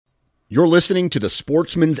You're listening to the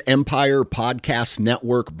Sportsman's Empire Podcast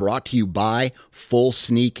Network, brought to you by Full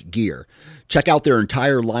Sneak Gear. Check out their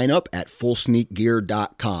entire lineup at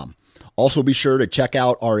fullsneakgear.com. Also be sure to check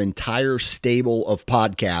out our entire stable of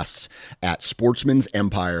podcasts at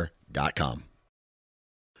sportsmansempire.com.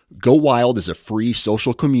 Go Wild is a free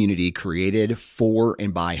social community created for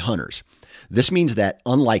and by hunters. This means that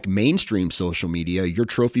unlike mainstream social media, your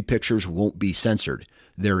trophy pictures won't be censored.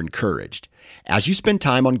 They're encouraged. As you spend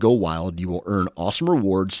time on Go Wild, you will earn awesome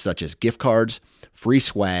rewards such as gift cards, free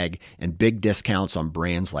swag, and big discounts on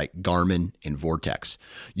brands like Garmin and Vortex.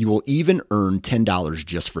 You will even earn $10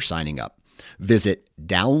 just for signing up. Visit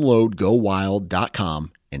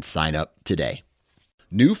downloadgowild.com and sign up today.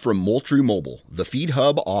 New from Moultrie Mobile, the Feed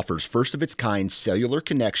Hub offers first-of-its-kind cellular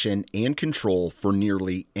connection and control for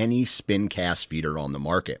nearly any spin cast feeder on the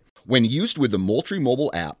market. When used with the Moultrie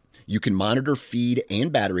Mobile app, you can monitor feed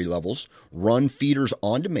and battery levels, run feeders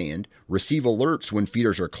on demand, receive alerts when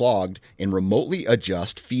feeders are clogged, and remotely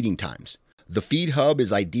adjust feeding times. The Feed Hub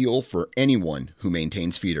is ideal for anyone who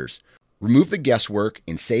maintains feeders. Remove the guesswork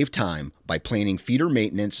and save time by planning feeder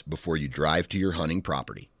maintenance before you drive to your hunting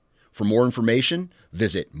property. For more information,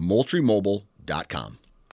 visit MoultrieMobile.com.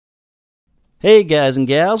 Hey guys and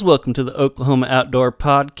gals, welcome to the Oklahoma Outdoor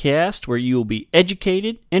Podcast, where you will be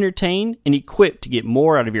educated, entertained, and equipped to get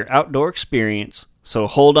more out of your outdoor experience. So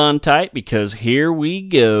hold on tight, because here we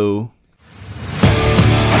go.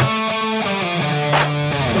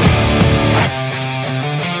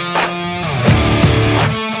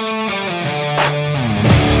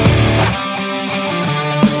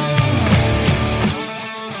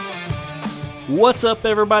 What's up,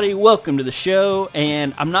 everybody? Welcome to the show,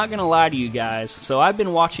 and I'm not going to lie to you guys. So I've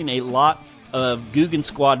been watching a lot of Googan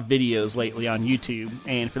Squad videos lately on YouTube,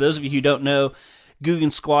 and for those of you who don't know,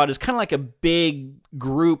 Googan Squad is kind of like a big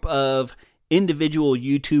group of individual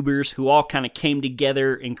YouTubers who all kind of came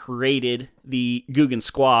together and created the Googan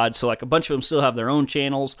Squad. So like a bunch of them still have their own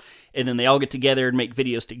channels, and then they all get together and make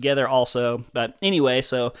videos together also. But anyway,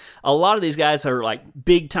 so a lot of these guys are like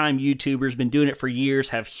big-time YouTubers, been doing it for years,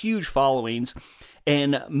 have huge followings,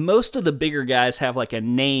 and most of the bigger guys have like a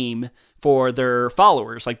name for their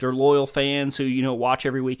followers, like their loyal fans who, you know, watch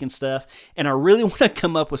every week and stuff. And I really want to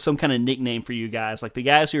come up with some kind of nickname for you guys, like the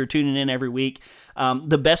guys who are tuning in every week.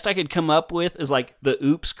 The best I could come up with is like the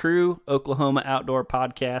Oops Crew, Oklahoma Outdoor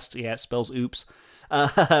Podcast. Yeah, it spells Oops.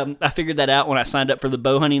 I figured that out when I signed up for the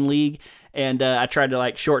bow hunting league, and I tried to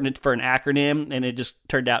like shorten it for an acronym, and it just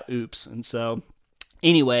turned out Oops. And so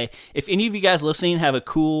anyway, if any of you guys listening have a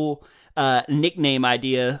cool nickname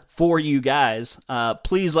idea for you guys,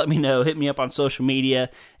 please let me know. Hit me up on social media,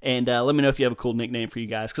 and let me know if you have a cool nickname for you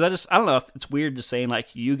guys, because I don't know if it's weird just saying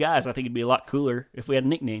like you guys. I think it'd be a lot cooler if we had a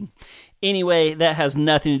nickname. Anyway, that has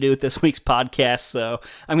nothing to do with this week's podcast, so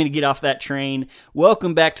I'm going to get off that train.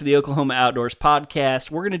 Welcome back to the Oklahoma Outdoors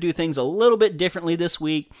Podcast. We're going to do things a little bit differently this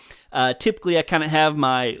week. Typically, I kind of have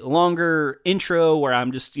my longer intro where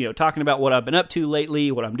I'm just, you know, talking about what I've been up to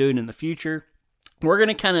lately, what I'm doing in the future. We're going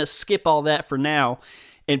to kind of skip all that for now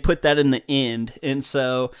and put that in the end. And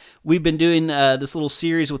so we've been doing this little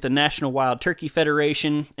series with the National Wild Turkey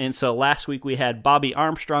Federation. And so last week we had Bobby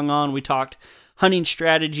Armstrong on. We talked hunting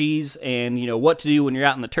strategies and, you know, what to do when you're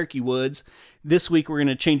out in the turkey woods. This week we're going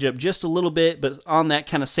to change it up just a little bit, but on that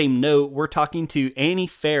kind of same note, we're talking to Annie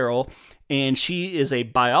Farrell, and she is a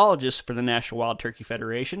biologist for the National Wild Turkey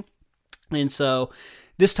Federation. And so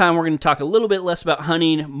this time we're going to talk a little bit less about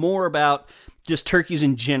hunting, more about just turkeys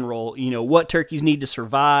in general, you know, what turkeys need to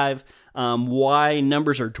survive, why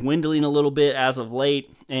numbers are dwindling a little bit as of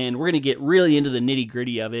late, and we're going to get really into the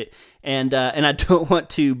nitty-gritty of it. And I don't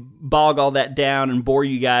want to bog all that down and bore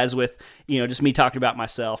you guys with, you know, just me talking about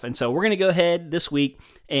myself. And so we're going to go ahead this week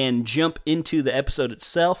and jump into the episode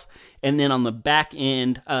itself, and then on the back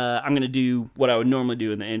end, I'm going to do what I would normally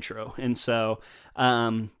do in the intro. And so,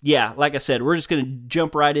 yeah, like I said, we're just going to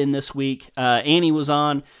jump right in this week. Annie was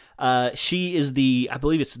on. She is I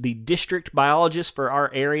believe it's the district biologist for our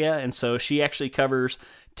area, and so she actually covers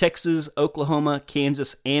Texas, Oklahoma,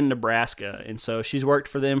 Kansas, and Nebraska. And so she's worked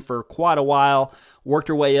for them for quite a while, worked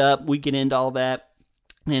her way up. We get into all that.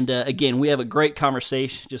 And again, we have a great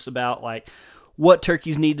conversation just about like what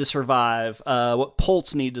turkeys need to survive, what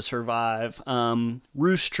poults need to survive,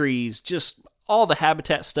 roost trees, just all the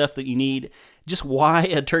habitat stuff that you need, just why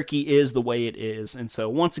a turkey is the way it is. And so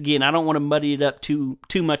once again, I don't want to muddy it up too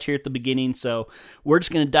much here at the beginning, so we're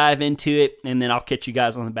just going to dive into it, and then I'll catch you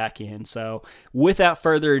guys on the back end. So without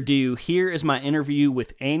further ado, here is my interview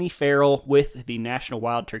with Annie Farrell with the National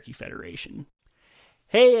Wild Turkey Federation.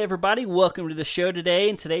 Hey everybody, welcome to the show today,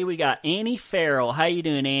 and today we got Annie Farrell. How you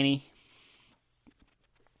doing, Annie?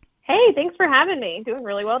 Hey, thanks for having me. Doing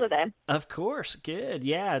really well today. Of course, good.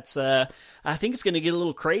 Yeah, it's. I think it's going to get a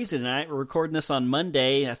little crazy tonight. We're recording this on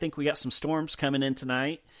Monday. I think we got some storms coming in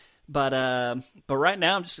tonight. But right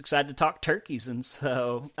now I'm just excited to talk turkeys. And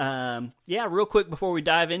so, yeah, real quick before we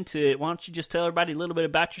dive into it, why don't you just tell everybody a little bit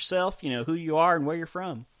about yourself, who you are and where you're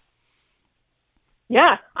from?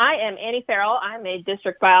 Yeah, I am Annie Farrell. I'm a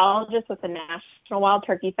district biologist with the National Wild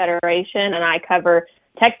Turkey Federation, and I cover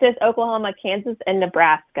Texas, Oklahoma, Kansas, and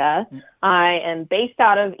Nebraska. I am based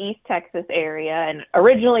out of East Texas area and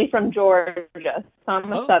originally from Georgia, so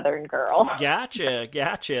I'm a Southern girl.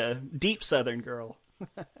 Gotcha. Deep Southern girl.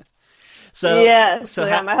 Yeah,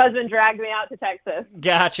 my husband dragged me out to Texas.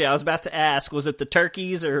 Gotcha. I was about to ask, was it the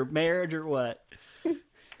turkeys or marriage or what?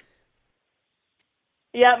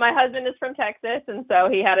 Yeah, my husband is from Texas, and so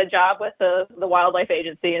he had a job with the wildlife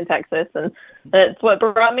agency in Texas, and that's what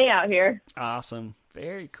brought me out here. Awesome.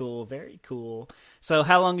 Very cool. Very cool. So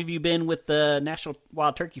how long have you been with the National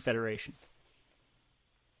Wild Turkey Federation?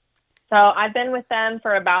 So I've been with them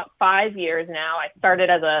for about 5 years now. I started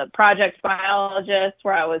as a project biologist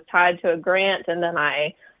where I was tied to a grant, and then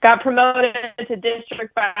I got promoted to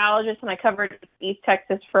district biologist, and I covered East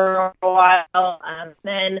Texas for a while.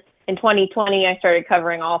 Then in 2020, I started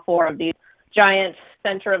covering all 4 of these giant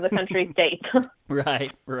center of the country states.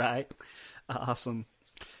 Right. Awesome.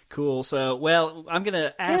 Cool. So, well, I'm going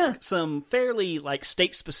to ask some fairly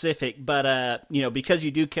state specific, but, because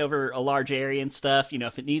you do cover a large area and stuff,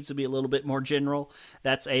 if it needs to be a little bit more general,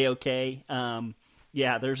 that's A-okay.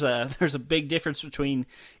 Yeah, there's a big difference between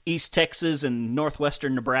East Texas and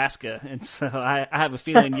northwestern Nebraska. And so I have a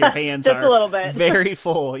feeling your hands Just are a little bit. Very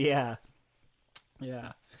full. Yeah.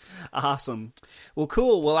 Awesome. Well,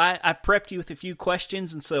 cool. Well, I prepped you with a few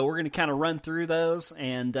questions, and so we're going to kind of run through those.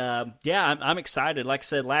 And I'm excited. Like I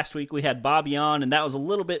said, last week we had Bobby on, and that was a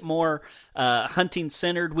little bit more hunting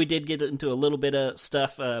centered. We did get into a little bit of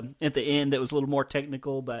stuff at the end that was a little more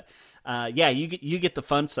technical, but you get the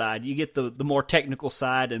fun side. You get the more technical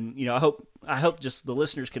side, and I hope just the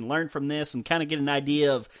listeners can learn from this and kind of get an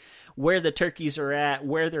idea of where the turkeys are at,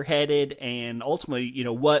 where they're headed, and ultimately,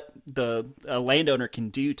 what the landowner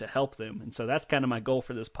can do to help them. And so that's kind of my goal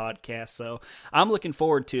for this podcast. So I'm looking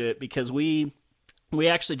forward to it because we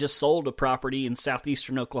actually just sold a property in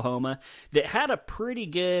southeastern Oklahoma that had a pretty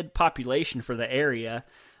good population for the area.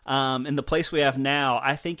 And the place we have now,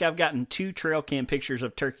 I think I've gotten 2 trail cam pictures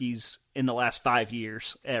of turkeys in the last 5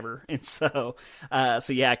 years ever. And so I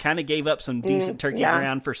kind of gave up some decent turkey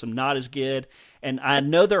ground for some not as good. And I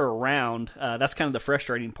know they're around. That's kind of the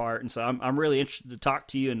frustrating part. And so I'm really interested to talk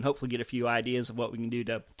to you and hopefully get a few ideas of what we can do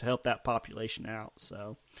to help that population out.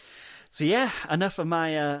 So yeah, enough of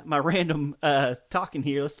my my random talking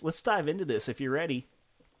here. Let's dive into this if you're ready.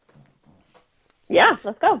 Yeah,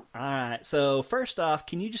 let's go. All right. So first off,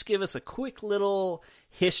 can you just give us a quick little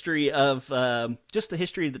history of just the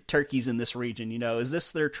history of the turkeys in this region? Is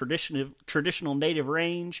this their traditional native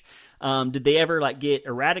range? Did they ever get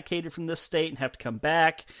eradicated from this state and have to come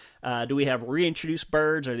back? Do we have reintroduced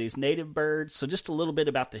birds? Are these native birds? So just a little bit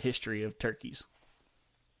about the history of turkeys.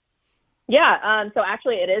 Yeah. So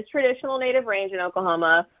actually, it is traditional native range in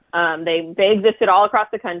Oklahoma. They existed all across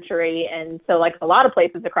the country, and so like a lot of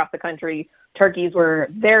places across the country, turkeys were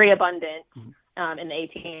very abundant in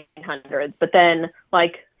the 1800s. But then,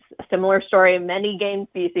 like a similar story, many game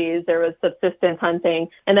species, there was subsistence hunting,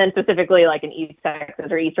 and then specifically like in East Texas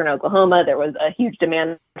or eastern Oklahoma, there was a huge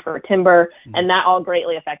demand for timber, and that all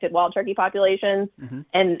greatly affected wild turkey populations.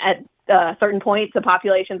 And at certain points, the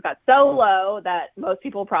populations got so low that most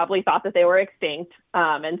people probably thought that they were extinct.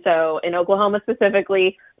 And so in Oklahoma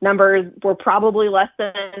specifically, numbers were probably less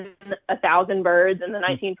than 1,000 birds in the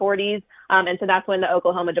 1940s. And so that's when the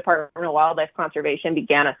Oklahoma Department of Wildlife Conservation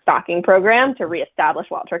began a stocking program to reestablish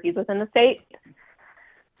wild turkeys within the state.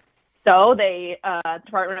 So the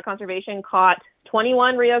Department of Conservation caught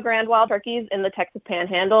 21 Rio Grande wild turkeys in the Texas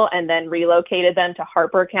Panhandle and then relocated them to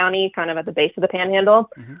Harper County, kind of at the base of the Panhandle.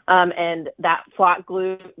 And that flock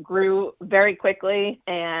grew very quickly,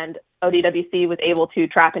 and ODWC was able to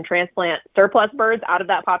trap and transplant surplus birds out of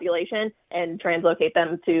that population and translocate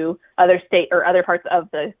them to other parts of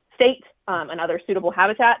the state and other suitable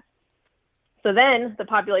habitats. So then the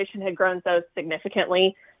population had grown so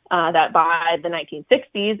significantly that by the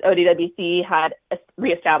 1960s, ODWC had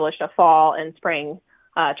reestablished a fall and spring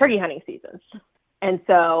turkey hunting seasons. And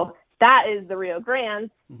so that is the Rio Grande.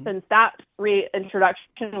 Since that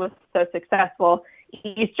reintroduction was so successful,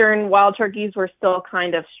 eastern wild turkeys were still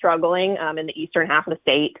kind of struggling in the eastern half of the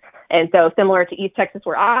state. And so similar to East Texas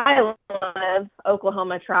where I live,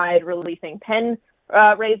 Oklahoma tried releasing pen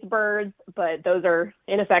raised birds, but those are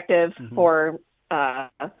ineffective for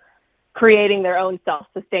creating their own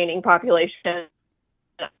self-sustaining population.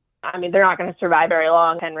 I mean, they're not going to survive very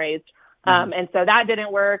long, hen raised. And so that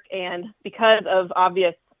didn't work. And because of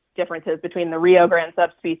obvious differences between the Rio Grande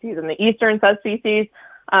subspecies and the eastern subspecies,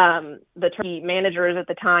 the turkey managers at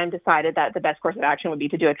the time decided that the best course of action would be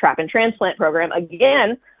to do a trap and transplant program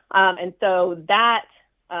again. And so that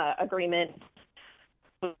agreement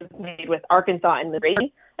was made with Arkansas and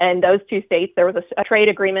Missouri. And those two states, there was a trade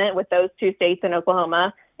agreement with those two states and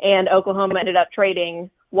Oklahoma. And Oklahoma ended up trading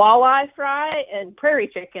walleye fry and prairie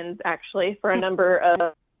chickens, actually, for a number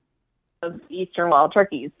of eastern wild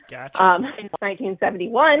turkeys. Gotcha. In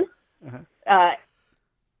 1971,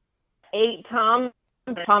 8 Tom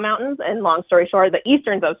mountains, and long story short, the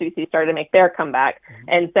eastern subspecies started to make their comeback.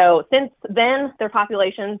 And so since then, their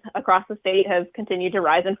populations across the state have continued to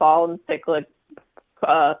rise and fall in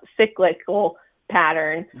cyclical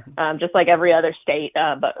pattern, just like every other state.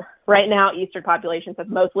 But right now, eastern populations have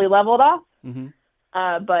mostly leveled off,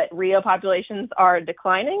 but Rio populations are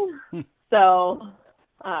declining. So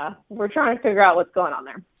we're trying to figure out what's going on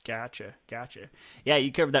there. Gotcha. Yeah,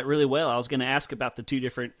 you covered that really well. I was going to ask about the 2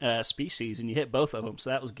 different species, and you hit both of them, so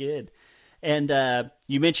that was good. And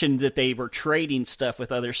you mentioned that they were trading stuff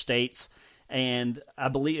with other states, and I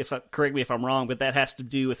believe, correct me if I'm wrong, but that has to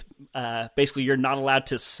do with basically you're not allowed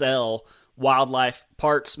to sell wildlife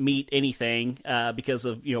parts, meat, anything because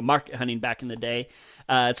of market hunting back in the day.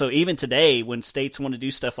 So even today, when states want to do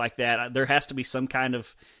stuff like that, there has to be some kind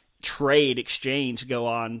of trade exchange go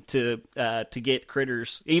on to get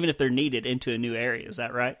critters, even if they're needed, into a new area. Is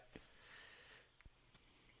that right?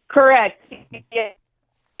 Correct. Yeah,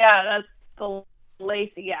 that's the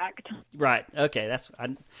Lacey Act. Right. Okay.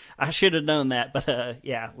 I should have known that, but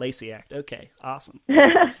yeah, Lacey Act. Okay. Awesome.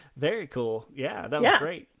 Very cool. Yeah, that was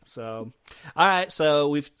great. So, all right. So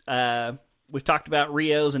we've talked about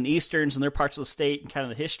Rios and Easterns and their parts of the state and kind of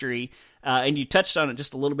the history, and you touched on it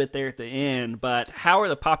just a little bit there at the end, but how are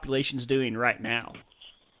the populations doing right now?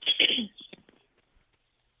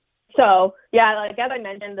 So, yeah, like as I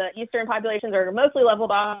mentioned, the eastern populations are mostly leveled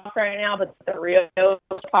off right now, but the Rio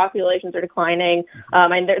populations are declining.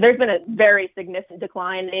 And there's been a very significant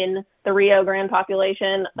decline in the Rio Grande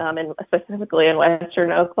population, and specifically in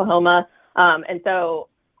western Oklahoma. And so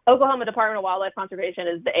Oklahoma Department of Wildlife Conservation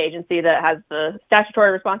is the agency that has the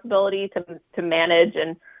statutory responsibility to manage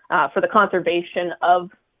and for the conservation of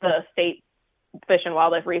the state fish and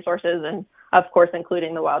wildlife resources, and of course,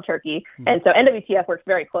 including the wild turkey. And so NWTF works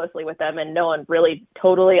very closely with them, and no one really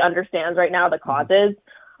totally understands right now the causes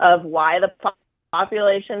of why the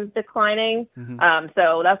population's declining.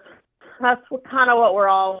 So that's kind of what we're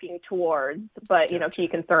all looking towards. But, key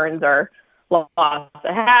concerns are loss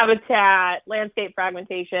of habitat, landscape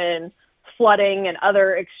fragmentation, flooding, and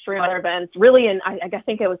other extreme weather events. Really, I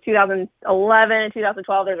think it was 2011,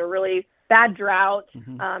 2012, there's a really bad drought,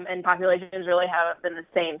 and populations really haven't been the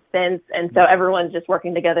same since. And so everyone's just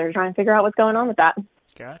working together to try and figure out what's going on with that.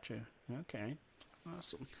 Gotcha. Okay.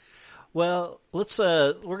 Awesome. Well, let's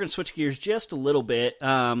we're going to switch gears just a little bit.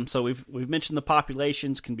 So we've mentioned the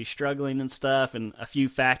populations can be struggling and stuff, and a few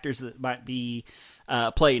factors that might be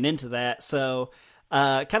playing into that. So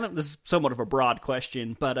kind of, this is somewhat of a broad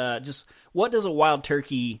question, but just what does a wild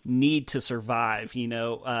turkey need to survive?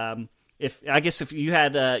 If you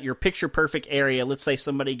had your picture perfect area, let's say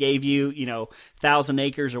somebody gave you 1,000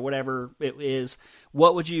 acres or whatever it is,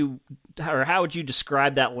 how would you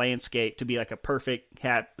describe that landscape to be like a perfect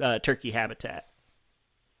turkey habitat?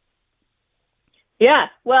 Yeah,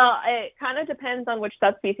 well, it kind of depends on which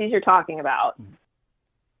subspecies you're talking about.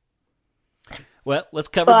 Well, let's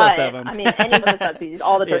cover both of them. I mean, any of the subspecies,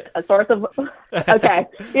 all the a source of. Okay,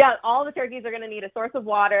 yeah, all the turkeys are going to need a source of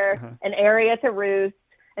water, an area to roost,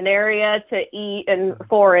 an area to eat and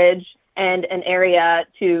forage, and an area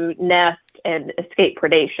to nest and escape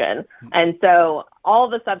predation. And so all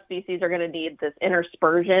the subspecies are going to need this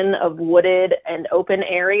interspersion of wooded and open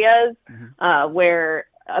areas where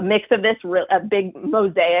a mix of this, a big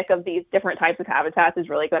mosaic of these different types of habitats is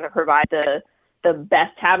really going to provide the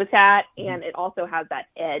best habitat. And it also has that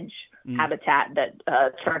edge habitat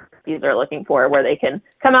that turkeys are looking for, where they can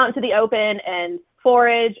come out into the open and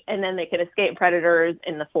forage, and then they can escape predators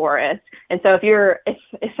in the forest. And so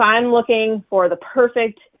if I'm looking for the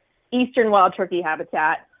perfect eastern wild turkey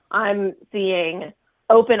habitat, I'm seeing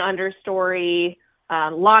open understory,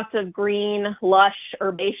 lots of green, lush,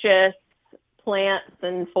 herbaceous plants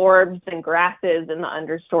and forbs and grasses in the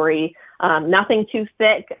understory. Nothing too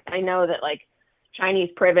thick. I know that like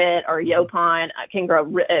Chinese privet or yaupon can grow,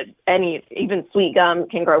 even sweet gum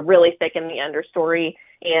can grow really thick in the understory.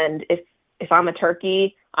 And if I'm a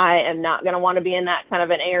turkey, I am not going to want to be in that kind of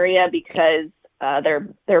an area, because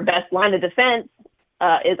their best line of defense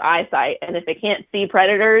is eyesight, and if they can't see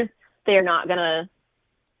predators, they're not gonna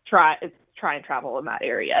try and travel in that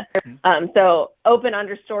area. So open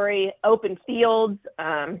understory, open fields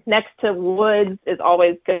next to woods is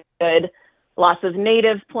always good. Lots of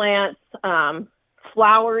native plants,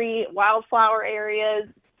 flowery wildflower areas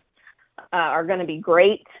are going to be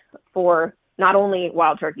great for not only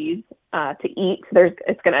wild turkeys to eat.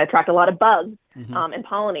 It's going to attract a lot of bugs and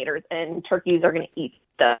pollinators, and turkeys are going to eat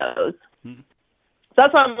those. So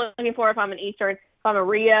that's what I'm looking for if I'm an Eastern. If I'm a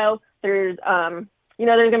Rio, there's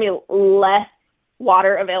there's going to be less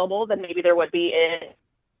water available than maybe there would be in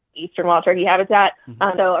Eastern wild turkey habitat.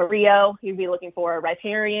 So a Rio, you'd be looking for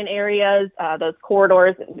riparian areas. Those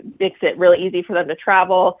corridors makes it really easy for them to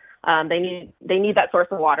travel. They need that source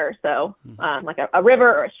of water. So like a river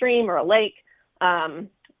or a stream or a lake,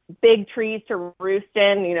 big trees to roost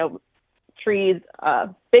in, trees,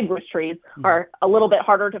 big roost trees are a little bit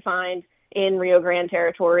harder to find in Rio Grande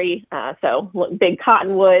territory. So big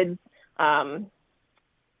cottonwoods,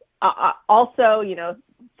 also,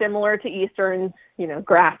 similar to Easterns,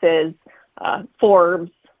 grasses,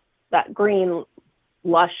 forbs, that green,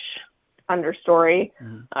 lush understory.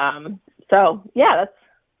 So, yeah,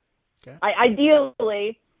 that's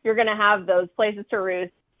ideally you're going to have those places to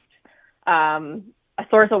roost, a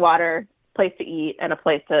source of water, place to eat, and a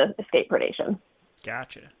place to escape predation.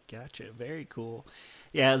 Gotcha. Very cool.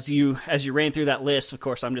 Yeah, as you ran through that list, of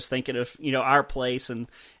course, I'm just thinking of, our place and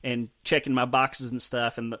checking my boxes and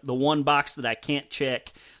stuff. And the one box that I can't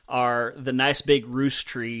check are the nice big roost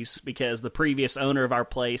trees, because the previous owner of our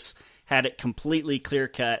place had it completely clear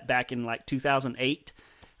cut back in like 2008.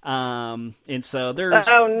 And so there's,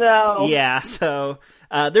 oh no. Yeah. So,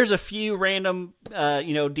 there's a few random,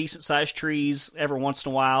 decent sized trees every once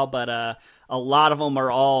in a while, but, a lot of them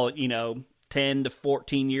are all, 10 to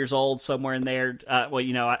 14 years old, somewhere in there.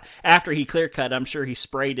 After he clear cut, I'm sure he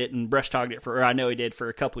sprayed it and brush hogged it I know he did for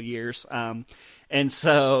a couple years. And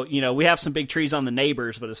so, we have some big trees on the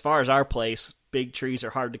neighbors, but as far as our place, big trees are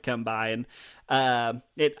hard to come by. And, I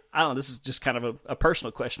don't know, this is just kind of a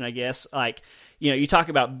personal question, I guess. Like, you talk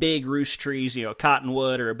about big roost trees, a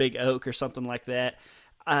cottonwood or a big oak or something like that.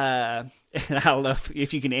 And I don't know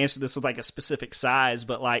if you can answer this with like a specific size,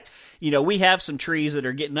 but like, we have some trees that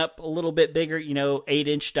are getting up a little bit bigger,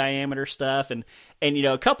 8-inch diameter stuff. And,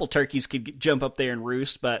 a couple turkeys could jump up there and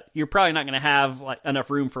roost, but you're probably not going to have like enough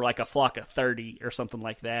room for like a flock of 30 or something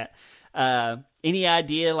like that. Any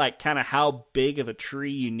idea like kind of how big of a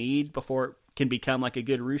tree you need before it can become like a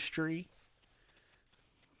good roost tree?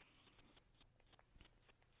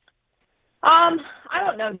 I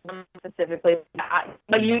don't know specifically,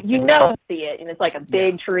 but you see it, and it's like a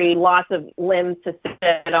big tree, lots of limbs to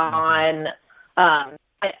sit on.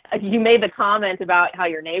 You made the comment about how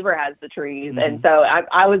your neighbor has the trees, and so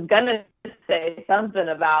I was gonna say something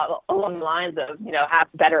about along the lines of have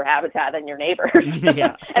better habitat than your neighbors,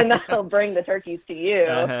 and that'll bring the turkeys to you.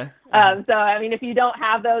 So I mean, if you don't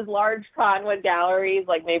have those large cottonwood galleries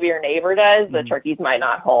like maybe your neighbor does, the turkeys might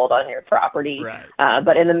not hold on your property. Right.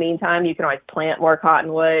 But in the meantime, you can always plant more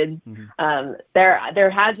cottonwoods.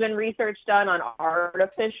 There has been research done on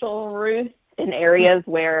artificial roosts in areas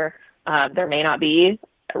where there may not be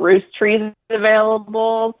roost trees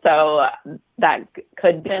available, so that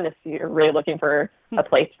could be if you're really looking for a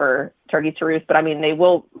place for turkeys to roost. But I mean, they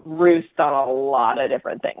will roost on a lot of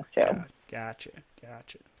different things too. Gotcha.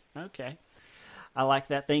 Okay, I like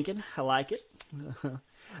that thinking. I like it. All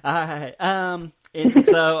right. And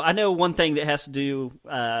so I know one thing that has to do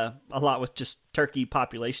a lot with just turkey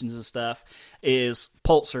populations and stuff is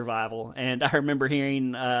poult survival. And I remember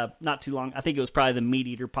hearing not too long, I think it was probably the Meat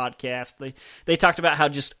Eater podcast. They talked about how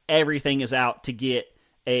just everything is out to get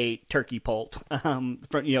a turkey poult from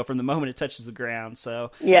the moment it touches the ground.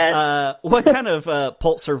 So what kind of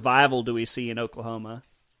poult survival do we see in Oklahoma?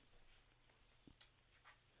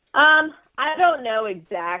 I don't know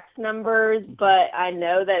exact numbers, but I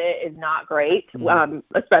know that it is not great,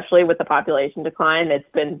 especially with the population decline. It's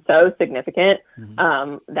been so significant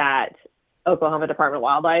that Oklahoma Department of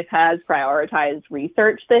Wildlife has prioritized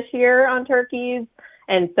research this year on turkeys.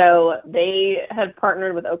 And so they have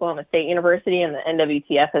partnered with Oklahoma State University, and the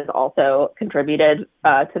NWTF has also contributed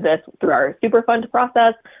to this through our Superfund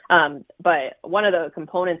process. But one of the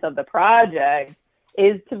components of the project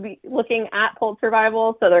is to be looking at poult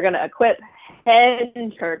survival. So they're going to equip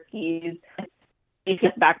hen turkeys with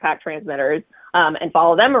backpack transmitters and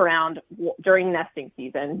follow them around during nesting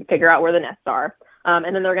season, figure out where the nests are.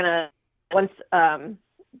 And then they're going to, once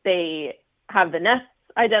they have the nests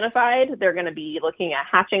identified, they're going to be looking at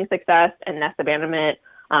hatching success and nest abandonment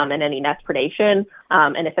and any nest predation.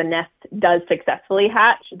 And if a nest does successfully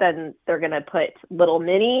hatch, then they're going to put little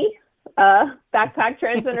mini backpack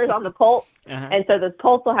transmitters on the poult. And so the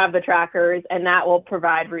poults will have the trackers, and that will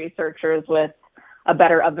provide researchers with a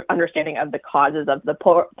better understanding of the causes of the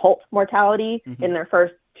poult mortality in their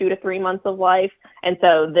first 2 to 3 months of life. And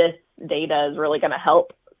so this data is really going to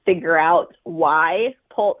help figure out why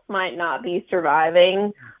poults might not be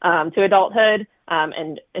surviving to adulthood,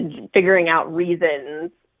 and figuring out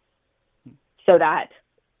reasons so that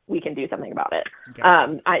we can do something about it.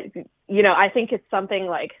 Gotcha. I think it's something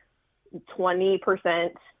like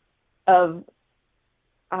 20% of,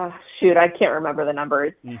 I can't remember the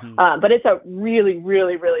numbers, but it's a really,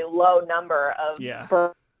 really, really low number of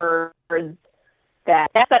birds that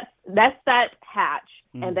hatch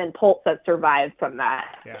and then poults that survive from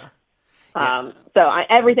that. So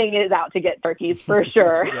everything is out to get turkeys for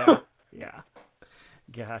sure.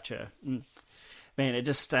 Gotcha. Man, it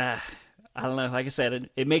just, I don't know. Like I said,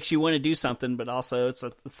 it makes you want to do something, but also it's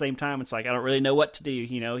at the same time, it's like, I don't really know what to do.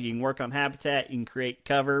 You can work on habitat, you can create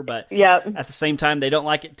cover, but at the same time, they don't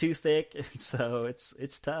like it too thick. So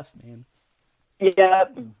it's tough, man.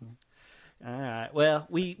 All right. Well,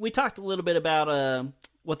 we talked a little bit about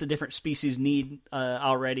what the different species need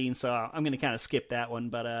already, and so I'm going to kind of skip that one.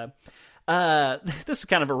 But this is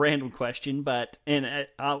kind of a random question, but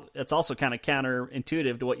it's also kind of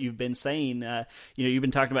counterintuitive to what you've been saying. You've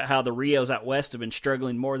been talking about how the Rios out west have been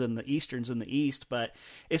struggling more than the Easterns in the east, but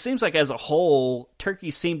it seems like as a whole,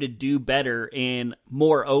 turkeys seem to do better in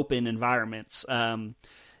more open environments.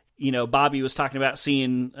 Bobby was talking about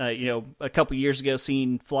seeing, a couple years ago,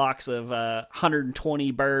 seeing flocks of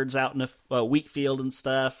 120 birds out in a wheat field and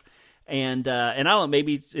stuff. And I don't know,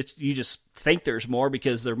 maybe you just think there's more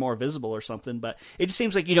because they're more visible or something, but it just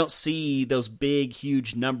seems like you don't see those big,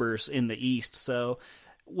 huge numbers in the east. So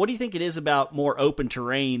what do you think it is about more open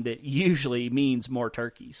terrain that usually means more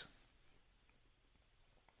turkeys?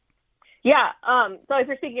 So if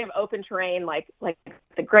you're speaking of open terrain, like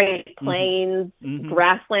the Great Plains,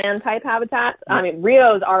 grassland type habitats, I mean,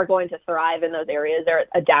 Rios are going to thrive in those areas. They're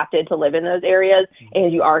adapted to live in those areas,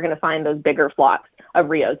 and you are going to find those bigger flocks of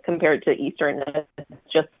Rios compared to Eastern.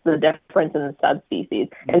 It's just the difference in the subspecies.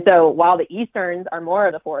 And so while the Easterns are more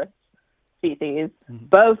of the forest species,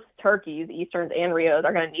 both turkeys, Easterns and Rios,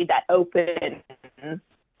 are going to need that open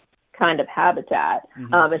kind of habitat.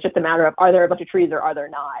 It's just a matter of, are there a bunch of trees or are there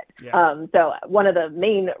not? So one of the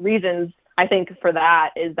main reasons I think for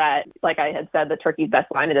that is that, like I had said, the turkey's best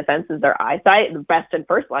line of defense is their eyesight. The best and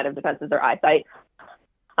first line of defense is their eyesight.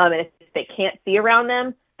 And if they can't see around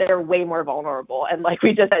them, they're way more vulnerable. And like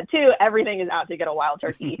we just said too, everything is out to get a wild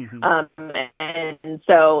turkey. And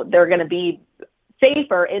so they're going to be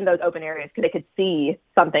safer in those open areas because they could see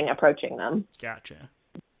something approaching them. Gotcha.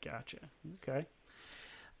 Okay.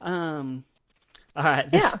 All right.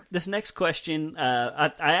 This next question,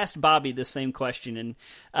 I asked Bobby the same question, and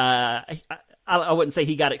I wouldn't say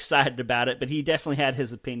he got excited about it, but he definitely had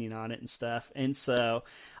his opinion on it and stuff. And so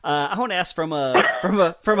I want to ask from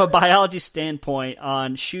a biology standpoint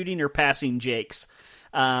on shooting or passing jakes.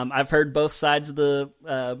 I've heard both sides of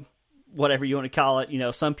the whatever you want to call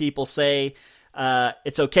it. Some people say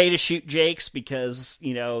it's okay to shoot jakes because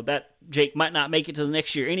that jake might not make it to the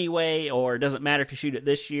next year anyway, or it doesn't matter if you shoot it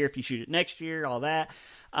this year, if you shoot it next year, all that.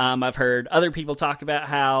 I've heard other people talk about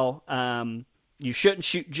how you shouldn't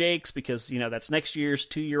shoot jakes because that's next year's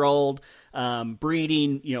 2-year-old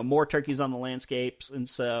breeding more turkeys on the landscapes. And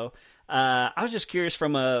so I was just curious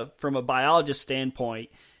from a biologist standpoint,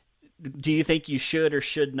 do you think you should or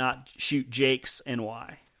should not shoot jakes, and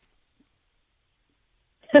why?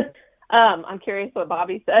 I'm curious what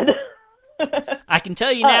Bobby said. I can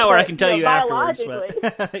tell you now, or I can tell you afterwards.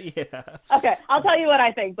 But Okay, I'll tell you what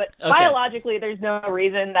I think. But biologically, there's no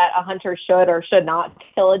reason that a hunter should or should not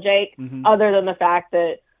kill a jake, other than the fact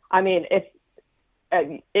that, I mean, if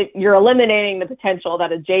you're eliminating the potential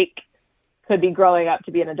that a jake could be growing up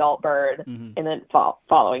to be an adult bird in the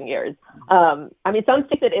following years. I mean, some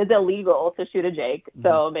states it is illegal to shoot a jake,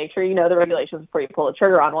 so make sure you know the regulations before you pull the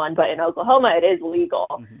trigger on one. But in Oklahoma, it is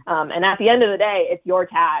legal. And at the end of the day, it's your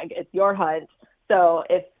tag, it's your hunt. So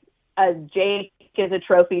if a jake is a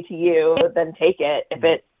trophy to you, then take it.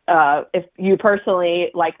 If you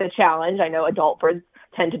personally like the challenge, I know adult birds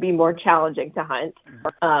tend to be more challenging to hunt.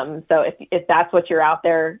 So if that's what you're out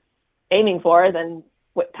there aiming for, then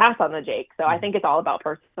pass on the jake. So I think it's all about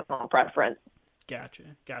personal preference. Gotcha.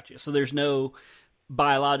 So there's no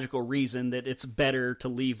biological reason that it's better to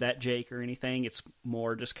leave that jake or anything. It's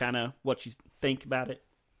more just kind of what you think about it.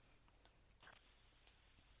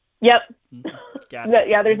 Yep. Gotcha.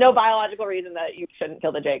 Yeah, there's no biological reason that you shouldn't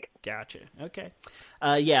kill the Jake. Gotcha. Okay.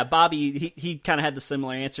 Yeah, Bobby, he kind of had the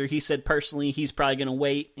similar answer. He said personally he's probably going to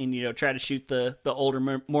wait and, try to shoot the older,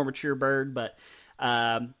 more mature bird. But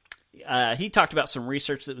he talked about some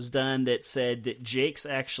research that was done that said that Jakes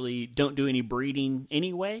actually don't do any breeding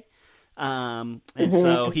anyway. And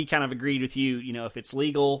so he kind of agreed with you, if it's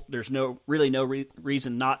legal, there's no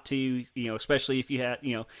reason not to, especially if you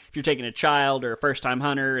if you're taking a child or a first time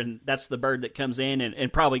hunter and that's the bird that comes in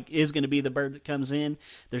and probably is going to be the bird that comes in,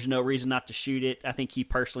 there's no reason not to shoot it. I think he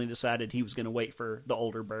personally decided he was going to wait for the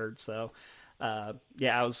older bird. So,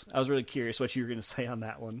 yeah, I was really curious what you were going to say on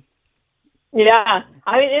that one. Yeah.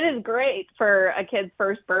 I mean, it is great for a kid's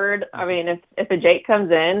first bird. I mean, if a Jake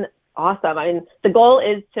comes in, awesome. I mean, the goal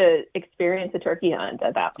is to experience a turkey hunt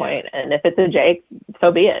at that point. Yeah. And if it's a Jake,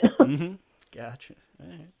 so be it. Mm-hmm. Gotcha. All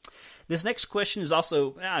right. This next question is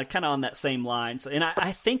also kind of on that same line. So, and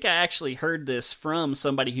I think I actually heard this from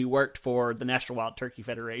somebody who worked for the National Wild Turkey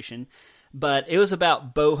Federation, but it was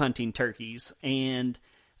about bow hunting turkeys. And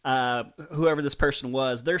whoever this person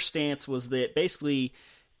was, their stance was that basically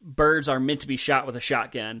birds are meant to be shot with a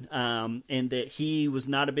shotgun, and that he was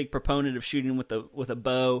not a big proponent of shooting with a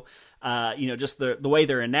bow. Just the way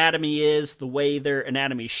their anatomy is, the way their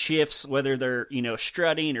anatomy shifts, whether they're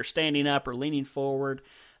strutting or standing up or leaning forward.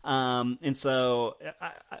 And so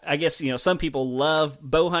I guess some people love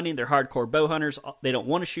bow hunting. They're hardcore bow hunters. They don't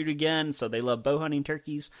want to shoot a gun, so they love bow hunting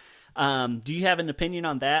turkeys. Do you have an opinion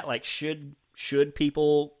on that? Like, should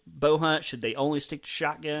people bow hunt? Should they only stick to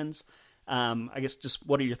shotguns? I guess just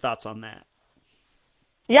what are your thoughts on that?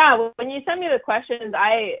 Yeah, well, when you sent me the questions,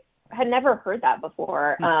 I had never heard that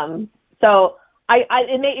before. So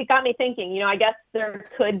it got me thinking, I guess there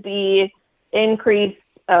could be increased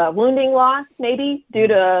wounding loss maybe due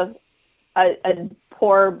to a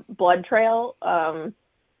poor blood trail.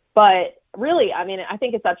 But really, I mean, I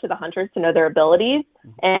think it's up to the hunters to know their abilities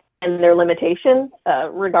and their limitations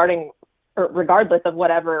regardless of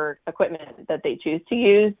whatever equipment that they choose to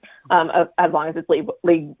use, as long as it's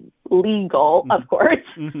legal, of course.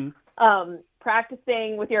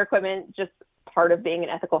 Practicing with your equipment, just part of being an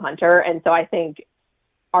ethical hunter. And so I think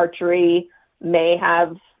archery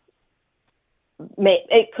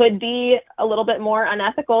it could be a little bit more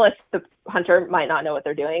unethical if the hunter might not know what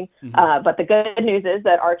they're doing. But the good news is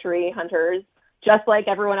that archery hunters, just like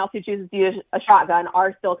everyone else who chooses to use a shotgun,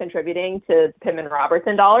 are still contributing to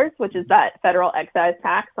Pittman-Robertson dollars, which is that federal excise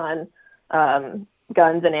tax on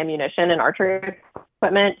guns and ammunition and archery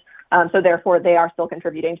equipment. So therefore, they are still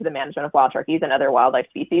contributing to the management of wild turkeys and other wildlife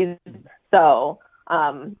species. So,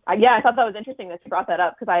 I thought that was interesting that you brought that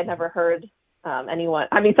up, because I had never heard anyone.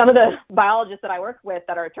 I mean, some of the biologists that I work with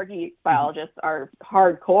that are turkey biologists are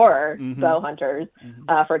hardcore bow hunters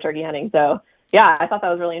for turkey hunting. So, yeah, I thought that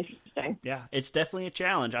was really interesting. Yeah, it's definitely a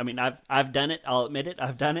challenge. I mean, I've done it. I'll admit it.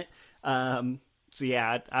 I've done it. So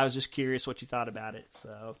yeah, I was just curious what you thought about it.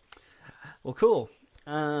 So, well, cool.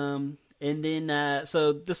 And then,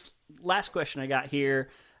 so this last question I got here,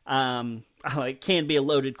 it can be a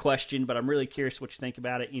loaded question, but I'm really curious what you think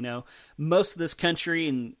about it. Most of this country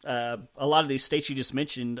and a lot of these states you just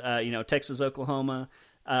mentioned, Texas, Oklahoma,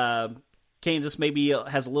 Kansas maybe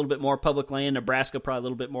has a little bit more public land. Nebraska probably a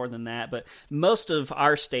little bit more than that. But most of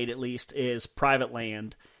our state, at least, is private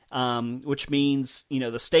land, which means,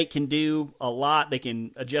 the state can do a lot. They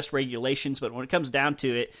can adjust regulations. But when it comes down to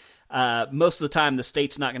it, most of the time the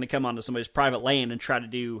state's not going to come onto somebody's private land and try to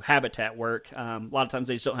do habitat work. A lot of times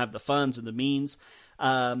they just don't have the funds and the means.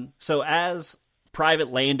 So as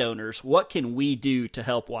private landowners, what can we do to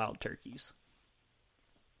help wild turkeys?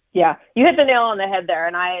 Yeah, you hit the nail on the head there.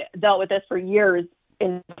 And I dealt with this for years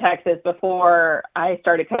in Texas before I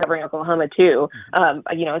started covering Oklahoma too.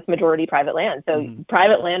 It's majority private land. So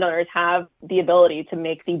private landowners have the ability to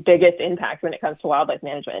make the biggest impact when it comes to wildlife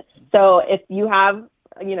management. So if you have,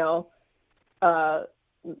 a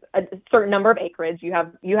certain number of acreage, you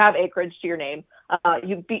have acreage to your name,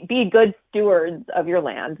 you be good stewards of your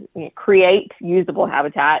land, create usable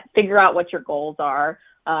habitat, figure out what your goals are.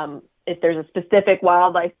 If there's a specific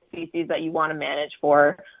wildlife species that you want to manage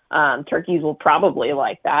for, turkeys will probably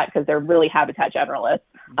like that because they're really habitat generalists.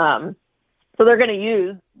 So they're going to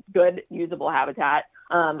use good usable habitat.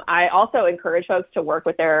 I also encourage folks to work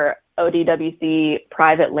with their ODWC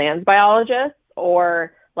private lands biologists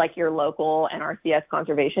or like your local NRCS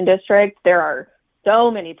conservation district. There are so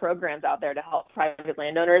many programs out there to help private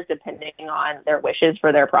landowners depending on their wishes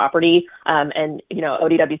for their property.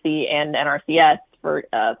 ODWC and NRCS for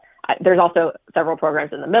there's also several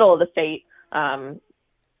programs in the middle of the state.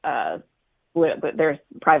 There's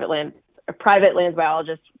private land a private lands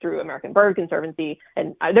biologist through American Bird Conservancy.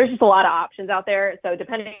 And there's just a lot of options out there. So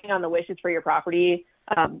depending on the wishes for your property,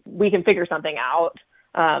 we can figure something out.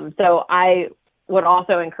 So I would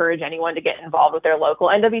also encourage anyone to get involved with their local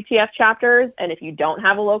NWTF chapters. And if you don't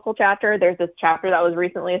have a local chapter, there's this chapter that was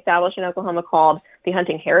recently established in Oklahoma called the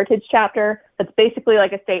Hunting Heritage Chapter. It's basically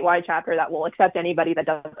like a statewide chapter that will accept anybody that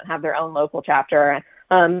doesn't have their own local chapter.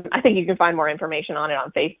 I think you can find more information on it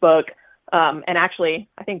on Facebook. And actually,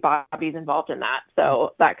 I think Bobby's involved in that.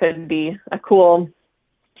 So that could be a cool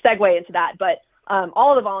segue into that. But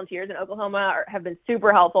all of the volunteers in Oklahoma have been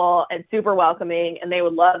super helpful and super welcoming, and they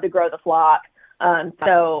would love to grow the flock.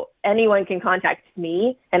 So anyone can contact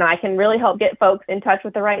me, and I can really help get folks in touch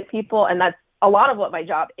with the right people. And that's a lot of what my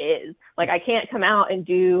job is. Like, I can't come out and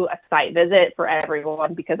do a site visit for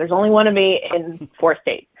everyone because there's only one of me in 4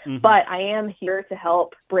 states. Mm-hmm. But I am here to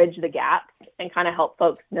help bridge the gap and kind of help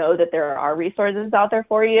folks know that there are resources out there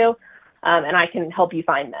for you, and I can help you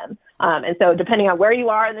find them. And so depending on where you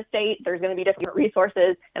are in the state, there's going to be different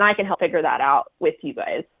resources, and I can help figure that out with you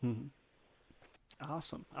guys. Mm-hmm.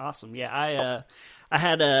 Awesome. Yeah, I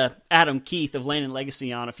had Adam Keith of Land and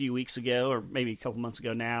Legacy on a few weeks ago, or maybe a couple months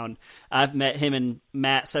ago now, and I've met him and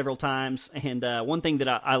Matt several times. And one thing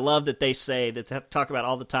that I love that they say, that they talk about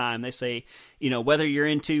all the time, they say, whether you're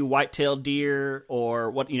into white-tailed deer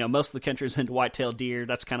or what, most of the country is into white-tailed deer,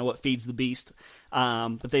 that's kind of what feeds the beast.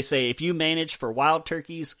 But they say if you manage for wild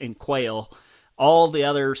turkeys and quail, all the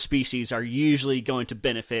other species are usually going to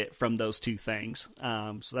benefit from those two things.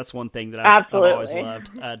 So that's one thing that I've always loved.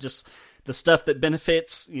 Just the stuff that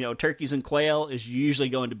benefits, turkeys and quail is usually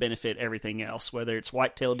going to benefit everything else, whether it's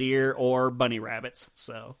white-tailed deer or bunny rabbits.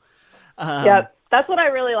 So, that's what I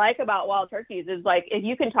really like about wild turkeys is, like, if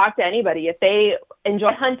you can talk to anybody, if they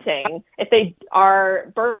enjoy hunting, if they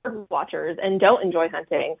are bird watchers and don't enjoy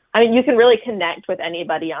hunting, you can really connect with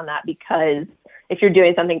anybody on that, because if you're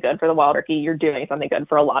doing something good for the wild turkey, you're doing something good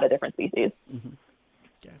for a lot of different species. Mm-hmm.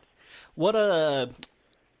 Good. What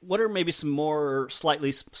are maybe some more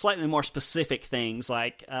slightly more specific things,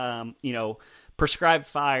 like prescribed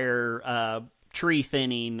fire, tree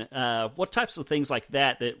thinning? What types of things like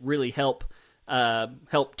that really help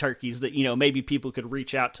turkeys that maybe people could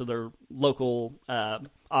reach out to their local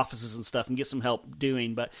offices and stuff and get some help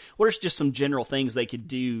doing? But what are just some general things they could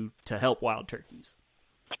do to help wild turkeys?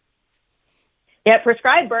 Yeah,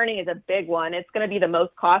 prescribed burning is a big one. It's going to be the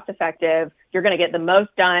most cost effective. You're going to get the most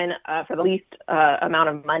done for the least amount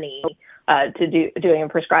of money doing a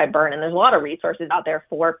prescribed burn. And there's a lot of resources out there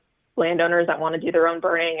for landowners that want to do their own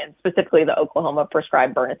burning, and specifically the Oklahoma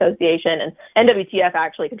Prescribed Burn Association. And NWTF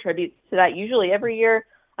actually contributes to that usually every year.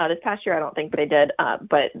 This past year, I don't think they did,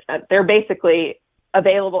 but they're basically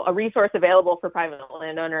a resource available for private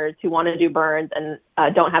landowners who want to do burns and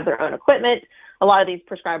don't have their own equipment. A lot of these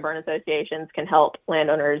prescribed burn associations can help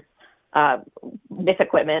landowners with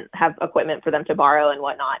equipment, have equipment for them to borrow and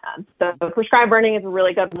whatnot. So prescribed burning is a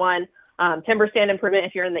really good one. Timber stand improvement,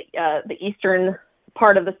 if you're in the eastern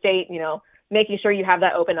part of the state, making sure you have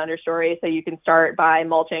that open understory so you can start by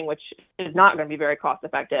mulching, which is not going to be very cost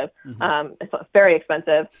effective. Mm-hmm. It's very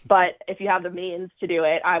expensive, but if you have the means to do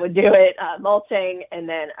it, I would do it. Mulching, and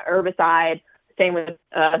then herbicide. Same with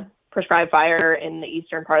prescribed fire in the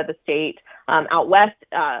eastern part of the state. Out west,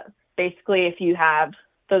 basically, if you have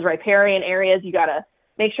those riparian areas, you got to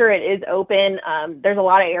make sure it is open. There's a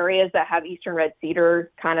lot of areas that have eastern red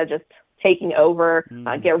cedar kind of just taking over.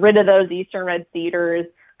 Get rid of those eastern red cedars.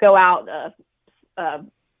 Go out,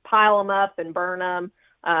 pile them up and burn them.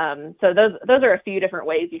 So those are a few different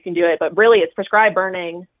ways you can do it, but really it's prescribed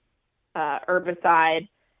burning, herbicide,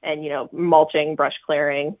 and mulching, brush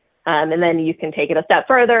clearing. And then you can take it a step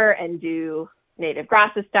further and do native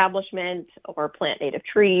grass establishment or plant native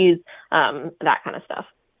trees, that kind of stuff.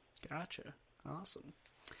 Gotcha.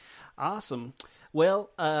 Awesome. Well,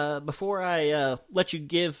 before I let you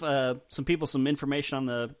give some people some information on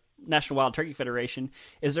the National Wild Turkey Federation,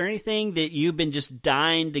 is there anything that you've been just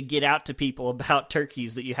dying to get out to people about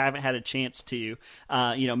turkeys that you haven't had a chance to?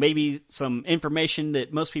 Maybe some information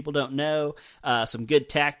that most people don't know, some good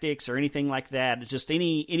tactics or anything like that. Just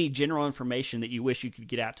any general information that you wish you could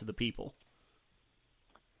get out to the people.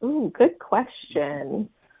 Ooh, good question.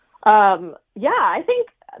 I think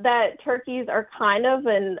that turkeys are kind of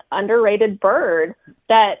an underrated bird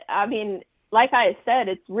that, like I said,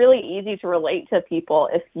 it's really easy to relate to people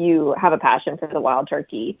if you have a passion for the wild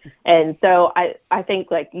turkey. And so I think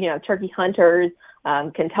turkey hunters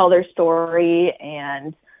can tell their story,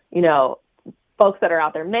 and, folks that are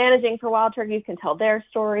out there managing for wild turkeys can tell their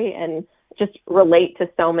story and just relate to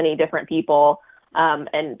so many different people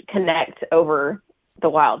and connect over the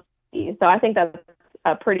wild turkey. So I think that's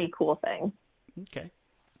a pretty cool thing. Okay,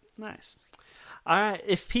 nice. All right,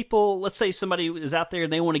 if people, let's say somebody is out there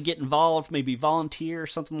and they want to get involved, maybe volunteer or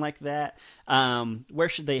something like that, where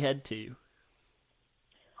should they head to?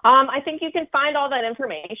 I think you can find all that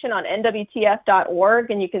information on nwtf.org,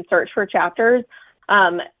 and you can search for chapters.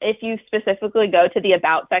 If you specifically go to the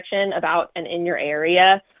About section, About and in your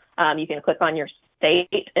area, you can click on your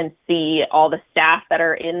state and see all the staff that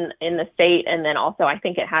are in the state. And then also, I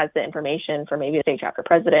think it has the information for maybe a state chapter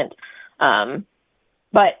president.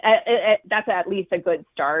 But that's at least a good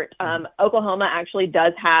start. Oklahoma actually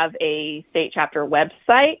does have a state chapter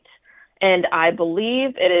website, and I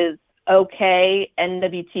believe it is oknwtf.com.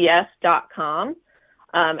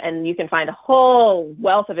 And you can find a whole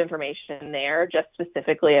wealth of information there just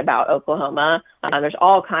specifically about Oklahoma. There's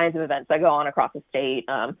all kinds of events that go on across the state.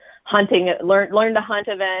 Hunting, learn to hunt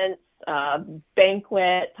events,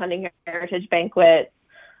 banquets, hunting heritage banquets,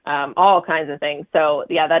 all kinds of things. So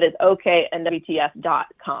yeah, that is oknwtf.com.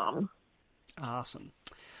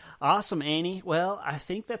 Awesome, Annie. Well, I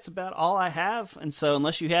think that's about all I have. And so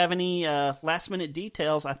unless you have any last minute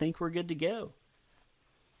details, I think we're good to go.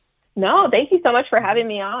 No, thank you so much for having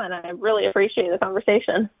me on. I really appreciate the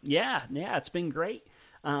conversation. Yeah, it's been great.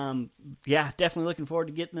 Definitely looking forward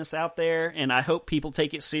to getting this out there, and I hope people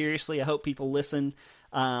take it seriously. I hope people listen,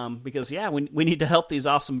 because we need to help these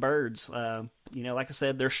awesome birds. Like I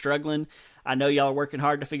said, they're struggling. I know y'all are working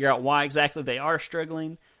hard to figure out why exactly they are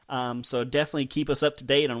struggling. So definitely keep us up to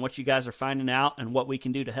date on what you guys are finding out and what we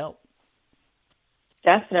can do to help.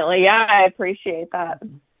 Definitely. Yeah, I appreciate that.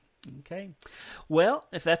 Okay. Well,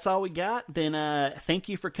 if that's all we got, then thank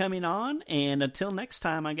you for coming on. And until next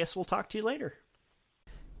time, I guess we'll talk to you later.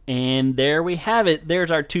 And there we have it.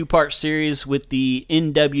 There's our 2-part series with the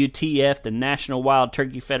NWTF, the National Wild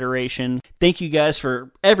Turkey Federation. Thank you guys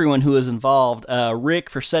for everyone who was involved.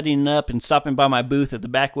 Rick for setting up and stopping by my booth at the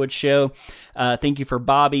Backwoods Show. Thank you for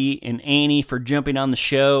Bobby and Annie for jumping on the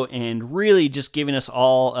show and really just giving us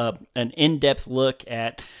all an in-depth look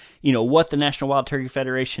at what the National Wild Turkey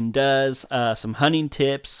Federation does, some hunting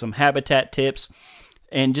tips, some habitat tips,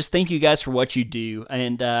 and just thank you guys for what you do.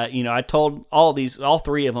 And, I told all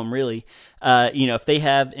three of them really, if they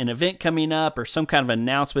have an event coming up or some kind of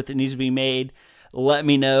announcement that needs to be made, let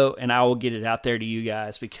me know and I will get it out there to you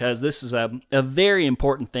guys, because this is a very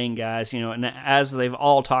important thing, guys. And as they've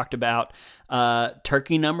all talked about,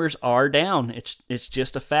 turkey numbers are down. It's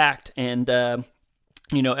just a fact. And,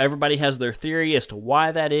 everybody has their theory as to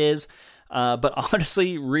why that is. But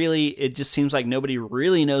honestly, really, it just seems like nobody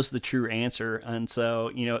really knows the true answer. And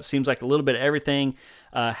so, it seems like a little bit of everything,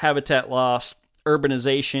 habitat loss,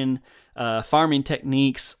 urbanization, farming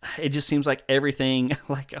techniques. It just seems like everything,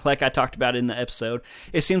 like I talked about in the episode,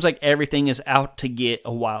 it seems like everything is out to get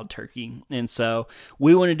a wild turkey. And so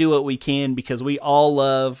we want to do what we can, because we all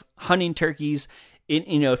love hunting turkeys.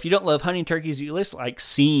 If you don't love hunting turkeys, you just like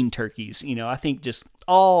seeing turkeys. I think just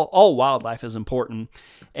all wildlife is important.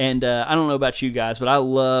 And I don't know about you guys, but I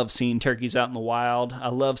love seeing turkeys out in the wild. I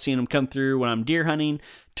love seeing them come through when I'm deer hunting,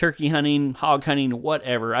 turkey hunting, hog hunting,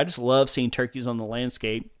 whatever. I just love seeing turkeys on the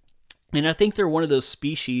landscape. And I think they're one of those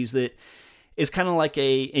species that is kind of like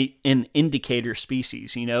an indicator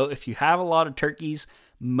species. If you have a lot of turkeys,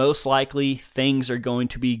 most likely things are going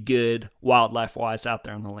to be good wildlife-wise out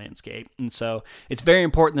there on the landscape. And so it's very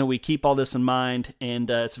important that we keep all this in mind, and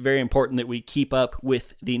it's very important that we keep up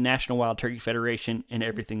with the National Wild Turkey Federation and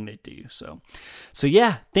everything they do. So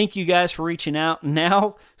yeah, thank you guys for reaching out.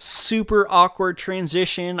 Now, super awkward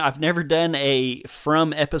transition. I've never done a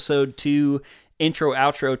from episode 2 intro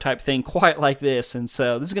outro type thing quite like this, and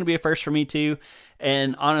so this is going to be a first for me too.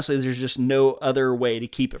 And honestly, there's just no other way to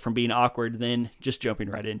keep it from being awkward than just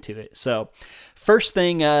jumping right into it. So first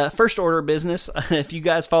order of business, if you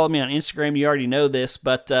guys follow me on Instagram, you already know this,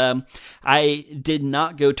 but I did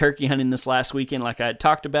not go turkey hunting this last weekend like I had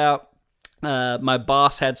talked about. My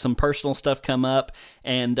boss had some personal stuff come up,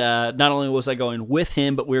 and not only was I going with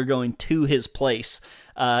him, but we were going to his place.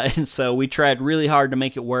 And so we tried really hard to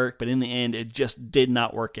make it work, but in the end, it just did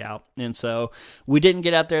not work out. And so we didn't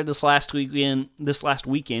get out there this last weekend,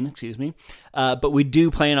 but we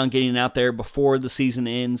do plan on getting out there before the season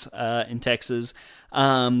ends in Texas.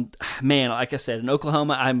 Man, like I said, in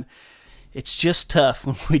Oklahoma, it's just tough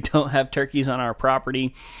when we don't have turkeys on our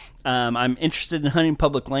property. I'm interested in hunting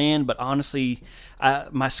public land, but honestly,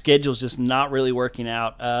 my schedule's just not really working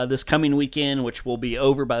out. This coming weekend, which will be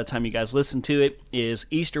over by the time you guys listen to it, is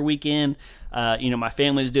Easter weekend. My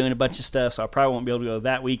family's doing a bunch of stuff, so I probably won't be able to go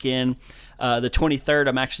that weekend. The 23rd,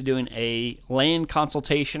 I'm actually doing a land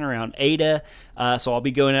consultation around Ada, so I'll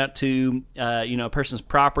be going out to a person's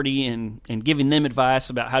property and giving them advice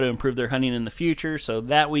about how to improve their hunting in the future. So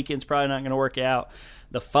that weekend's probably not going to work out.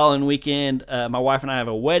 The following weekend, my wife and I have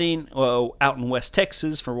a wedding out in West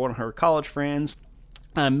Texas for one of her college friends.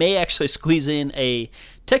 I may actually squeeze in a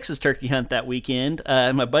Texas turkey hunt that weekend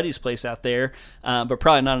at my buddy's place out there, but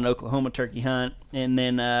probably not an Oklahoma turkey hunt. And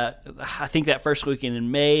then I think that first weekend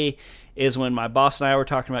in May is when my boss and I were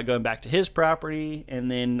talking about going back to his property.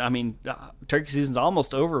 And then, turkey season's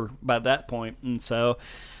almost over by that point. And so,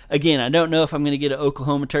 again, I don't know if I'm going to get an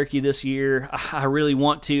Oklahoma turkey this year. I really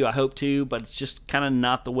want to. I hope to, but it's just kind of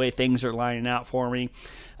not the way things are lining out for me.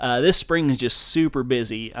 This spring is just super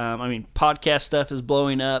busy. Podcast stuff is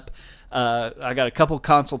blowing up. I got a couple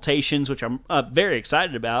consultations, which I'm very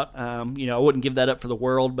excited about. I wouldn't give that up for the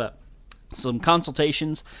world, but some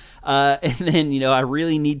consultations. And then, I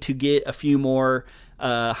really need to get a few more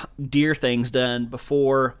deer things done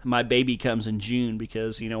before my baby comes in June,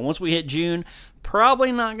 because once we hit June,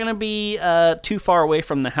 probably not going to be too far away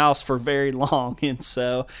from the house for very long. And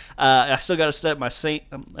so I still got to set up my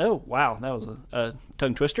oh wow, that was a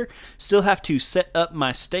tongue twister. Still have to set up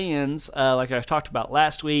my stands like I talked about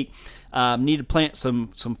last week. Need to plant some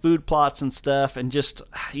food plots and stuff, and just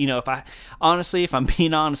if I'm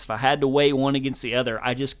being honest, if I had to weigh one against the other,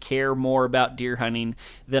 I just care more about deer hunting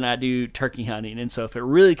than I do turkey hunting. And so if it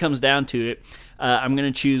really comes down to it, I'm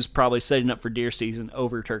going to choose probably setting up for deer season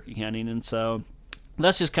over turkey hunting. And so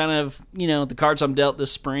that's just kind of, the cards I'm dealt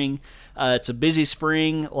this spring. It's a busy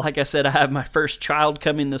spring. Like I said, I have my first child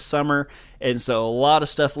coming this summer, and so a lot of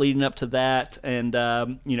stuff leading up to that. And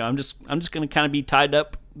I'm just going to kind of be tied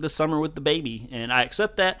up this summer with the baby, and I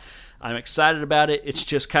accept that. I'm excited about it. It's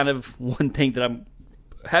just kind of one thing that I'm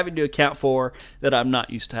having to account for that I'm not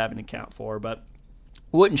used to having to account for, but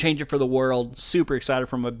wouldn't change it for the world. Super excited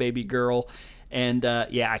for my baby girl, and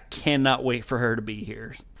I cannot wait for her to be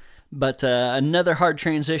here. But another hard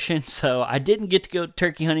transition. So I didn't get to go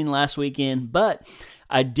turkey hunting last weekend, but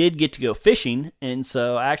I did get to go fishing. And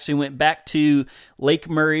so I actually went back to Lake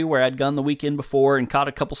Murray, where I'd gone the weekend before, and caught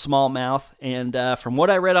a couple smallmouth. And from what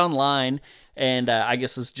I read online, and I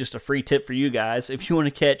guess it's just a free tip for you guys, if you want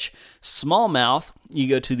to catch smallmouth, you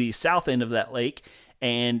go to the south end of that lake.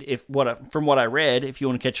 And from what I read, if you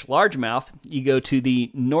want to catch largemouth, you go to the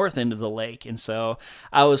north end of the lake. And so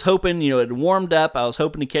I was hoping, it had warmed up. I was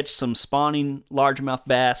hoping to catch some spawning largemouth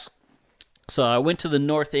bass. So I went to the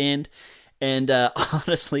north end, and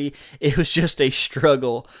honestly, it was just a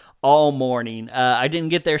struggle all morning. I didn't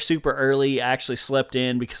get there super early. I actually slept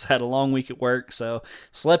in because I had a long week at work. So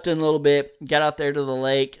slept in a little bit, got out there to the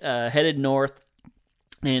lake, headed north,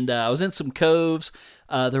 and I was in some coves.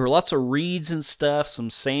 There were lots of reeds and stuff, some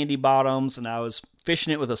sandy bottoms, and I was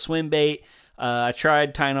fishing it with a swim bait. I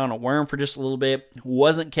tried tying on a worm for just a little bit,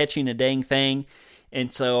 wasn't catching a dang thing,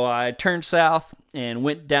 and so I turned south and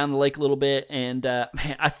went down the lake a little bit, and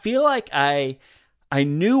I feel like I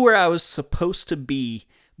knew where I was supposed to be,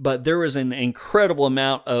 but there was an incredible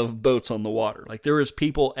amount of boats on the water. Like, there was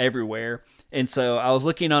people everywhere, and so I was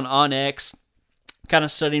looking on OnX, kind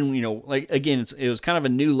of studying, it was kind of a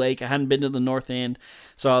new lake. I hadn't been to the north end,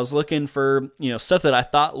 so I was looking for, stuff that I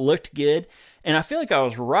thought looked good, and I feel like I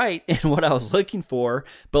was right in what I was looking for,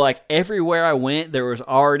 but like everywhere I went, there was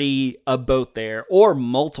already a boat there, or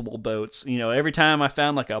multiple boats. Every time I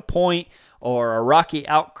found like a point or a rocky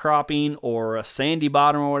outcropping or a sandy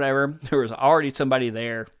bottom or whatever, there was already somebody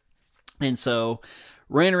there. And so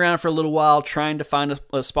ran around for a little while trying to find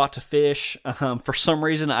a spot to fish. For some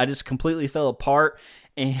reason, I just completely fell apart,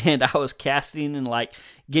 and I was casting and like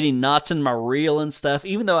getting knots in my reel and stuff,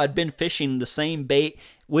 even though I'd been fishing the same bait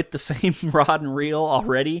with the same rod and reel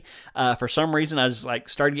already. For some reason, I just like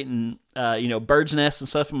started getting, bird's nests and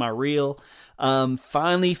stuff in my reel.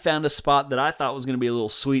 Finally found a spot that I thought was going to be a little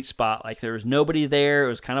sweet spot. Like, there was nobody there. It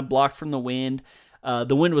was kind of blocked from the wind.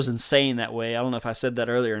 The wind was insane that way. I don't know if I said that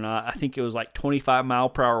earlier or not. I think it was like 25 mile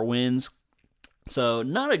per hour winds. So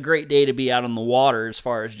not a great day to be out on the water as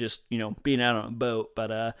far as just, being out on a boat.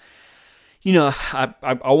 But,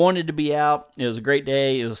 I wanted to be out. It was a great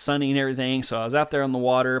day. It was sunny and everything. So I was out there on the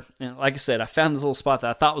water. And like I said, I found this little spot that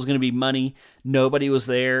I thought was going to be money. Nobody was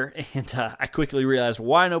there. And I quickly realized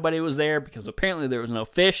why nobody was there, because apparently there was no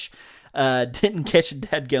fish. Didn't catch a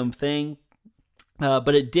dadgum thing.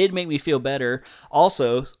 But it did make me feel better.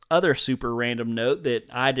 Also, other super random note that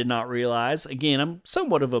I did not realize. Again, I'm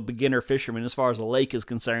somewhat of a beginner fisherman as far as the lake is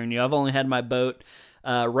concerned. I've only had my boat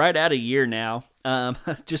right at a year now.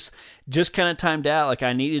 Just kind of timed out. Like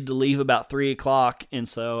I needed to leave about 3:00, and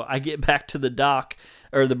so I get back to the dock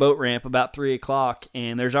or the boat ramp about 3:00,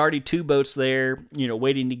 and there's already 2 boats there,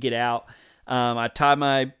 waiting to get out. I tie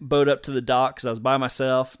my boat up to the dock because I was by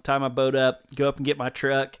myself. Tie my boat up, go up and get my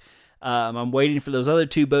truck. I'm waiting for those other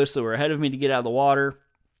 2 boats that were ahead of me to get out of the water.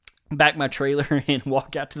 Back my trailer and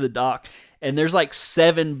walk out to the dock, and there's like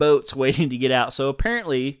 7 boats waiting to get out. So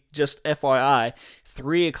apparently, just FYI,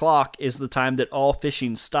 3:00 is the time that all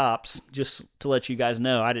fishing stops, just to let you guys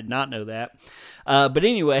know. I did not know that. But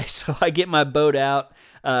anyway, so I get my boat out.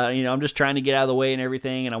 I'm just trying to get out of the way and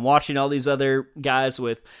everything, and I'm watching all these other guys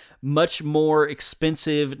with much more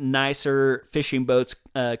expensive, nicer fishing boats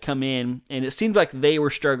come in, and it seems like they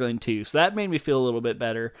were struggling too. So that made me feel a little bit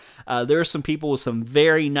better. There are some people with some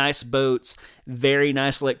very nice boats, very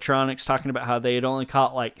nice electronics, talking about how they had only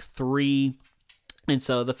caught like 3. And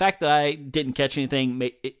so the fact that I didn't catch anything,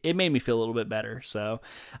 it made me feel a little bit better. So,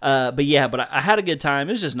 but I had a good time.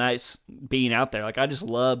 It was just nice being out there. Like I just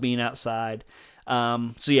love being outside.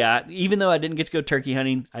 So yeah, even though I didn't get to go turkey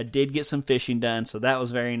hunting, I did get some fishing done, so that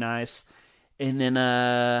was very nice. And then,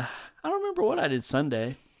 I don't remember what I did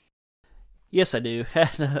Sunday. Yes, I do.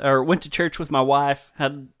 Went to church with my wife,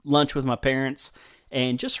 had lunch with my parents,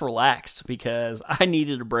 and just relaxed because I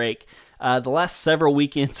needed a break. The last several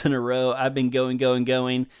weekends in a row, I've been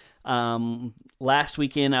going. Last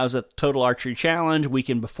weekend, I was at the Total Archery Challenge.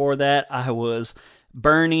 Weekend before that, I was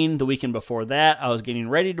burning. The weekend before that, I was getting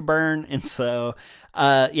ready to burn. And so,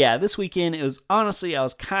 this weekend, I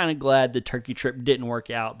was kind of glad the turkey trip didn't work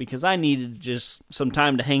out because I needed just some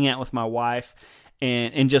time to hang out with my wife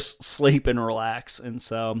and just sleep and relax. And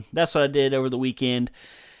so that's what I did over the weekend.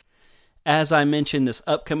 As I mentioned, this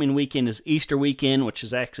upcoming weekend is Easter weekend, which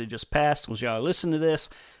is actually just passed. As y'all listen to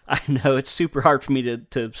this, I know it's super hard for me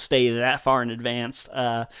to stay that far in advance.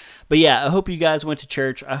 But yeah, I hope you guys went to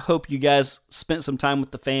church. I hope you guys spent some time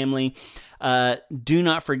with the family. Do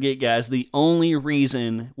not forget, guys, the only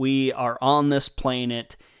reason we are on this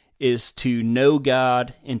planet is to know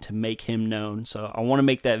God and to make Him known. So I want to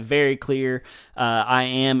make that very clear. I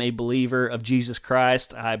am a believer of Jesus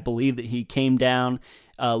Christ. I believe that He came down,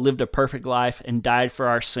 lived a perfect life, and died for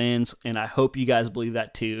our sins, and I hope you guys believe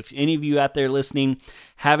that too. If any of you out there listening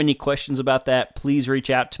have any questions about that, please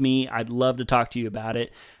reach out to me. I'd love to talk to you about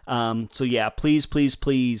it. So yeah, please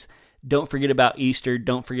don't forget about Easter.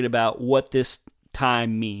 Don't forget about what this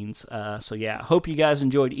time means. So yeah, hope you guys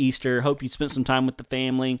enjoyed Easter. Hope you spent some time with the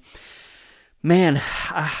family. Man,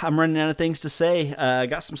 I'm running out of things to say. I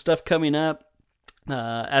got some stuff coming up.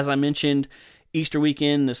 As I mentioned, Easter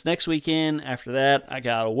weekend, this next weekend. After that, I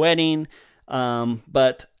got a wedding.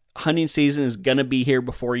 But hunting season is going to be here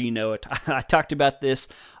before you know it. I talked about this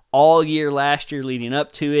all year last year leading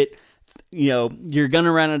up to it. You're going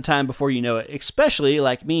to run out of time before you know it, especially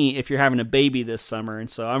like me if you're having a baby this summer.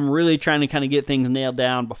 And so I'm really trying to kind of get things nailed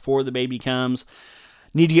down before the baby comes.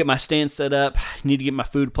 Need to get my stand set up. Need to get my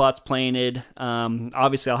food plots planted.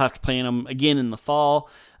 Obviously, I'll have to plant them again in the fall.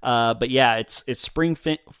 But yeah, it's spring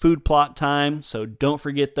food plot time, so don't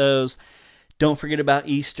forget those. Don't forget about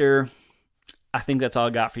Easter. I think that's all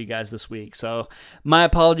I got for you guys this week. So my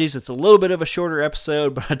apologies. It's a little bit of a shorter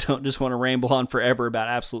episode, but I don't just want to ramble on forever about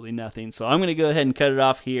absolutely nothing. So I'm going to go ahead and cut it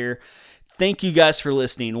off here. Thank you guys for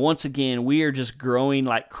listening. Once again, we are just growing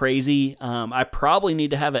like crazy. I probably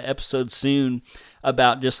need to have an episode soon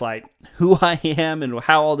about just like who I am and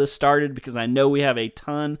how all this started, because I know we have a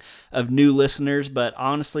ton of new listeners, but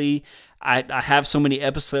honestly, I have so many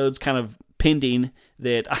episodes kind of pending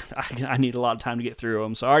that I need a lot of time to get through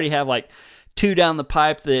them. So I already have like 2 down the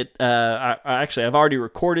pipe that I've already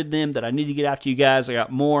recorded them that I need to get out to you guys. I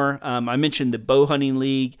got more. I mentioned the bow hunting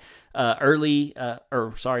league earlier.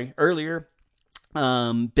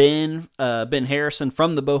 Ben Harrison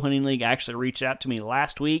from the bow hunting league actually reached out to me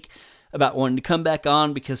last week about wanting to come back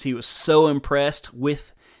on because he was so impressed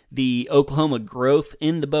with the Oklahoma growth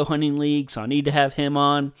in the bow hunting league. So I need to have him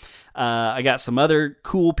on. I got some other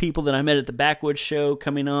cool people that I met at the Backwoods show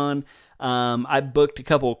coming on. I booked a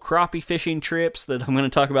couple crappie fishing trips that I'm going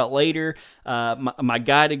to talk about later. My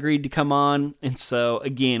guide agreed to come on. And so,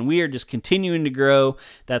 again, we are just continuing to grow.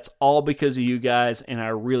 That's all because of you guys, and I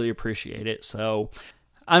really appreciate it. So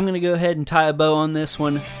I'm going to go ahead and tie a bow on this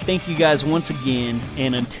one. Thank you guys once again.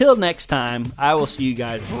 And until next time, I will see you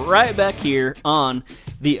guys right back here on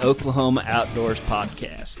the Oklahoma Outdoors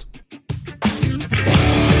Podcast.